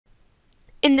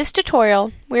In this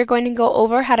tutorial, we are going to go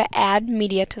over how to add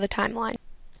media to the timeline.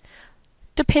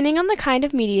 Depending on the kind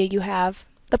of media you have,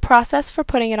 the process for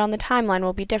putting it on the timeline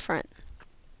will be different.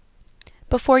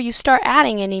 Before you start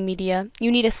adding any media,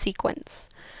 you need a sequence.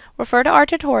 Refer to our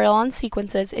tutorial on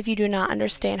sequences if you do not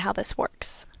understand how this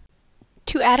works.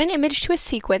 To add an image to a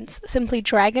sequence, simply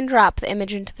drag and drop the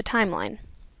image into the timeline.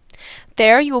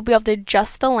 There, you will be able to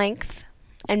adjust the length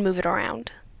and move it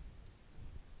around.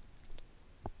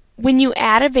 When you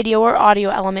add a video or audio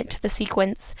element to the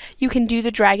sequence, you can do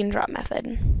the drag and drop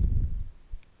method.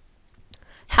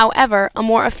 However, a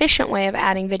more efficient way of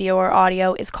adding video or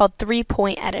audio is called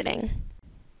three-point editing.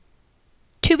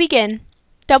 To begin,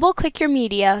 double-click your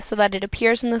media so that it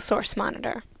appears in the source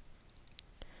monitor.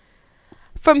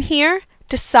 From here,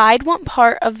 decide what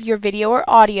part of your video or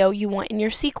audio you want in your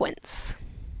sequence.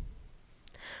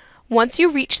 Once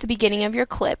you reach the beginning of your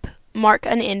clip, mark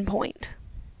an end point.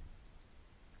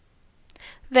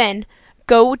 Then,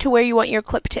 go to where you want your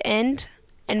clip to end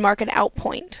and mark an out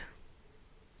point.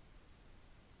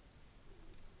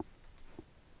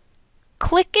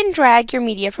 Click and drag your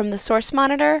media from the source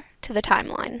monitor to the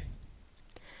timeline.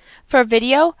 For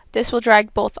video, this will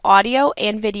drag both audio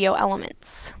and video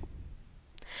elements.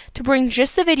 To bring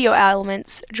just the video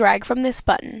elements, drag from this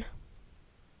button.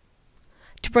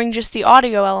 To bring just the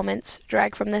audio elements,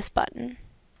 drag from this button.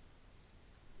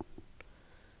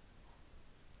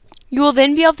 You will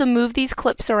then be able to move these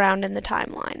clips around in the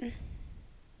timeline.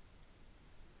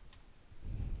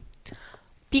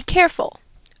 Be careful,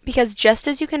 because just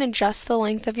as you can adjust the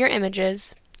length of your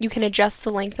images, you can adjust the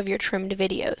length of your trimmed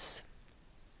videos.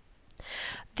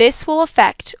 This will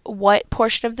affect what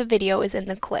portion of the video is in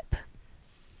the clip.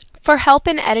 For help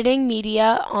in editing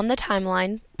media on the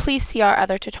timeline, please see our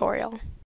other tutorial.